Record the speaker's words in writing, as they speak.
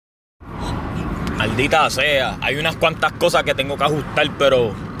Maldita sea, hay unas cuantas cosas que tengo que ajustar,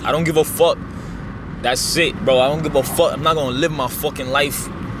 pero I don't give a fuck. That's it, bro. I don't give a fuck. I'm not gonna live my fucking life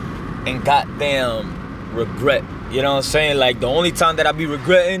and goddamn regret. You know what I'm saying? Like, the only time that I be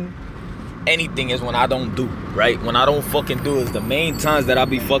regretting anything is when I don't do, right? When I don't fucking do is the main times that I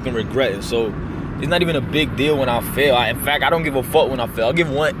be fucking regretting. So it's not even a big deal when I fail. In fact, I don't give a fuck when I fail. I'll give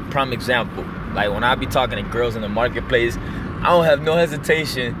one prime example. Like, when I be talking to girls in the marketplace, I don't have no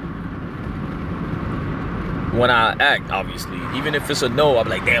hesitation when I act, obviously. Even if it's a no, I'm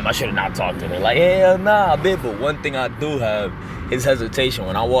like, damn, I should have not talked to her. Like, hell nah, bitch. But one thing I do have is hesitation.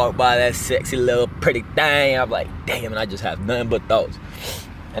 When I walk by that sexy little pretty thing, I'm like, damn, and I just have nothing but thoughts.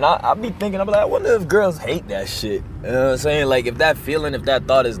 And I be thinking, I'm like, I wonder if girls hate that shit. You know what I'm saying? Like, if that feeling, if that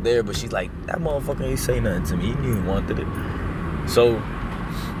thought is there, but she's like, that motherfucker ain't say nothing to me. He knew he wanted it. So,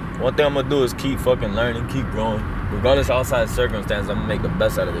 one thing I'm gonna do is keep fucking learning, keep growing. Regardless of outside circumstances, I'm gonna make the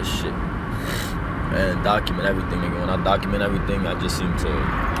best out of this shit. And document everything, nigga. When I document everything, I just seem to...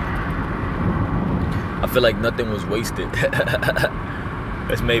 I feel like nothing was wasted.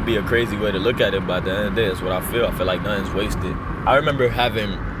 This may be a crazy way to look at it, but at the end of the day, that's what I feel. I feel like nothing's wasted. I remember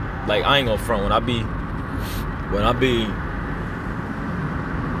having, like, I ain't gonna front, when I be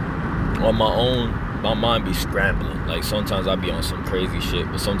on my own, my mind be scrambling. Like, sometimes I be on some crazy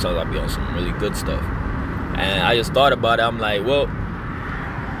shit, but sometimes I be on some really good stuff. And I just thought about it. I'm like, well,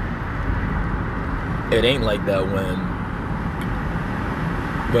 it ain't like that well,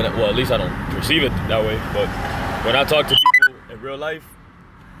 at least I don't perceive it that way. But when I talk to people in real life,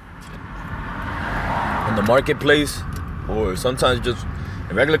 in the marketplace, or sometimes just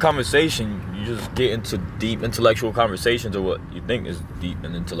in regular conversation, you just get into deep intellectual conversations, or what you think is deep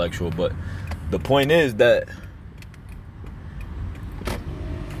and intellectual. But the point is that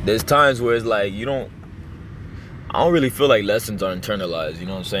there's times where it's like I don't really feel like lessons are internalized, you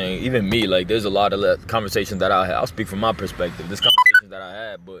know what I'm saying? Even me, like, there's a lot of conversations that I had. I'll speak from my perspective. There's conversations that I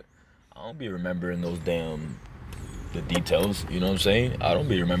had, but I don't be remembering the details, you know what I'm saying? I don't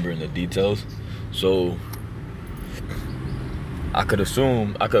be remembering the details. So I could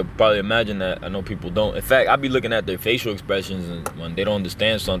probably imagine that. I know people don't. In fact, I be looking at their facial expressions, and when they don't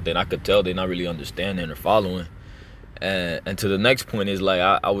understand something, I could tell they're not really understanding or following. And to the next point is, like,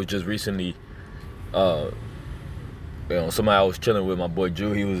 I was just recently, somebody I was chilling with, my boy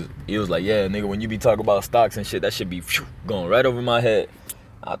Drew, he was like, yeah, nigga, when you be talking about stocks and shit, that should be going right over my head.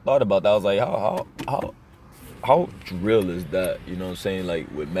 I thought about that. I was like, how real is that? You know what I'm saying?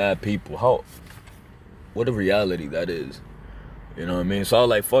 Like, with mad people, what a reality that is. You know what I mean? So I was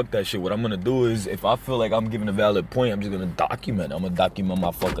like, fuck that shit. What I'm gonna do is, if I feel like I'm giving a valid point, I'm just gonna document it. I'm gonna document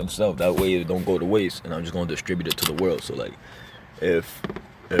my fucking self. That way it don't go to waste, and I'm just gonna distribute it to the world. So, like, if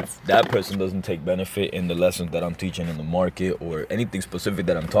that person doesn't take benefit in the lessons that I'm teaching in the market, or anything specific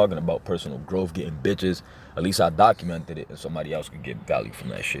that I'm talking about, personal growth, getting bitches, at least I documented it, and somebody else can get value from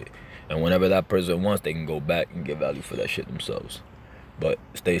that shit. And whenever that person wants, they can go back and get value for that shit themselves. But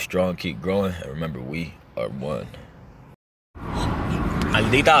stay strong, keep growing, and remember, we are one.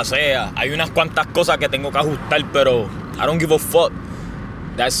 Maldita sea, hay unas cuantas cosas que tengo que ajustar, pero I don't give a fuck.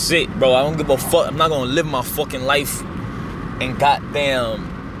 That's it, bro. I don't give a fuck. I'm not gonna live my fucking life and goddamn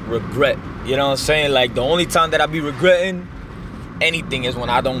regret. You know what I'm saying? Like, the only time that I be regretting anything is when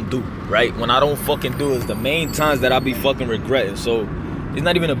I don't do, right? When I don't fucking do is the main times that I be fucking regretting. So it's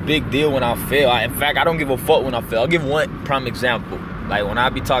not even a big deal when I fail. In fact, I don't give a fuck when I fail. I'll give one prime example. Like, when I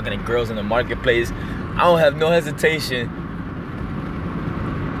be talking to girls in the marketplace, I don't have no hesitation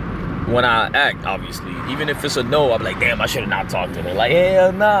when I act, obviously. Even if it's a no, I'm like, damn, I should have not talked to her. Like,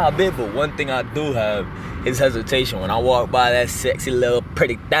 hell nah, bitch. But one thing I do have is hesitation. When I walk by that sexy little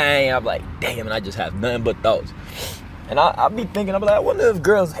pretty thing, I'm like, damn, and I just have nothing but thoughts. And I be thinking, I'm like, I wonder if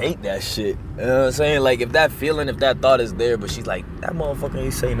girls hate that shit. You know what I'm saying? Like, if that feeling, if that thought is there, but she's like, that motherfucker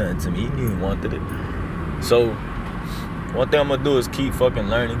ain't say nothing to me. He knew he wanted it. So one thing I'm gonna do is keep fucking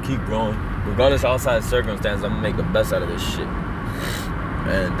learning, keep growing. Regardless of outside circumstances, I'm gonna make the best out of this shit.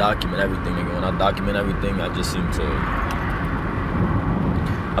 And document everything, nigga. When I document everything, I just seem to...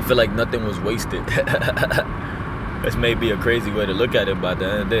 I feel like nothing was wasted. This may be a crazy way to look at it, but at the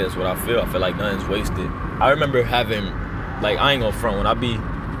end of the day, that's what I feel. I feel like nothing's wasted. I remember having, like, I ain't gonna front, when I be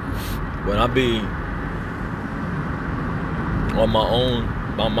on my own,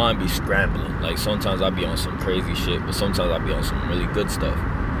 my mind be scrambling. Like, sometimes I be on some crazy shit, but sometimes I be on some really good stuff.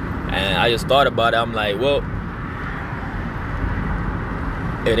 And I just thought about it. I'm like, well,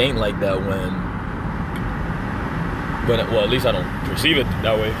 it ain't like that well, at least I don't perceive it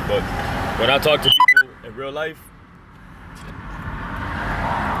that way. But when I talk to people in real life,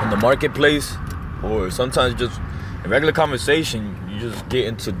 in the marketplace, or sometimes just in regular conversation, you just get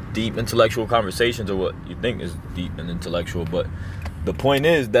into deep intellectual conversations, or what you think is deep and intellectual. But the point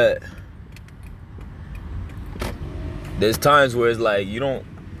is that there's times where it's like I don't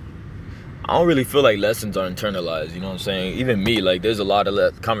really feel like lessons are internalized, you know what I'm saying? Even me, like, there's a lot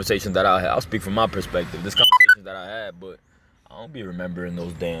of conversations that I'll speak from my perspective. There's conversations that I had, but I don't be remembering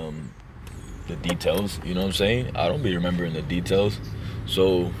the details, you know what I'm saying? I don't be remembering the details.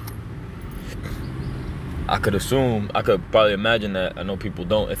 So I could probably imagine that. I know people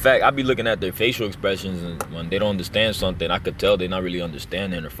don't. In fact, I be looking at their facial expressions, and when they don't understand something, I could tell they're not really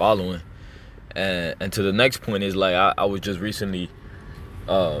understanding or following. And to the next point is, like, I was just recently,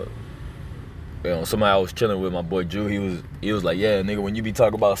 somebody I was chilling with, my boy Drew, he was like, yeah, nigga, when you be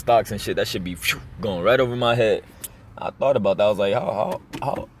talking about stocks and shit, that should be going right over my head. I thought about that. I was like,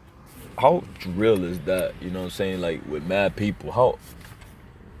 how real is that? You know what I'm saying? Like, with mad people,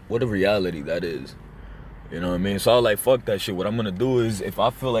 what a reality that is. You know what I mean? So I was like, fuck that shit. What I'm gonna do is, if I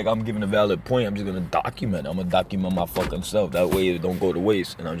feel like I'm giving a valid point, I'm just gonna document it. I'm gonna document my fucking self. That way it don't go to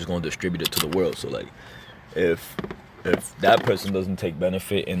waste, and I'm just gonna distribute it to the world. So, like, if that person doesn't take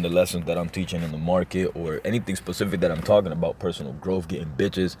benefit in the lessons that I'm teaching in the market, or anything specific that I'm talking about, personal growth, getting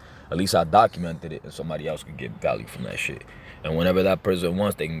bitches, at least I documented it, and somebody else can get value from that shit. And whenever that person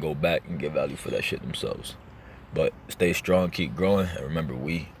wants, they can go back and get value for that shit themselves. But stay strong, keep growing, and remember,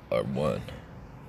 we are one.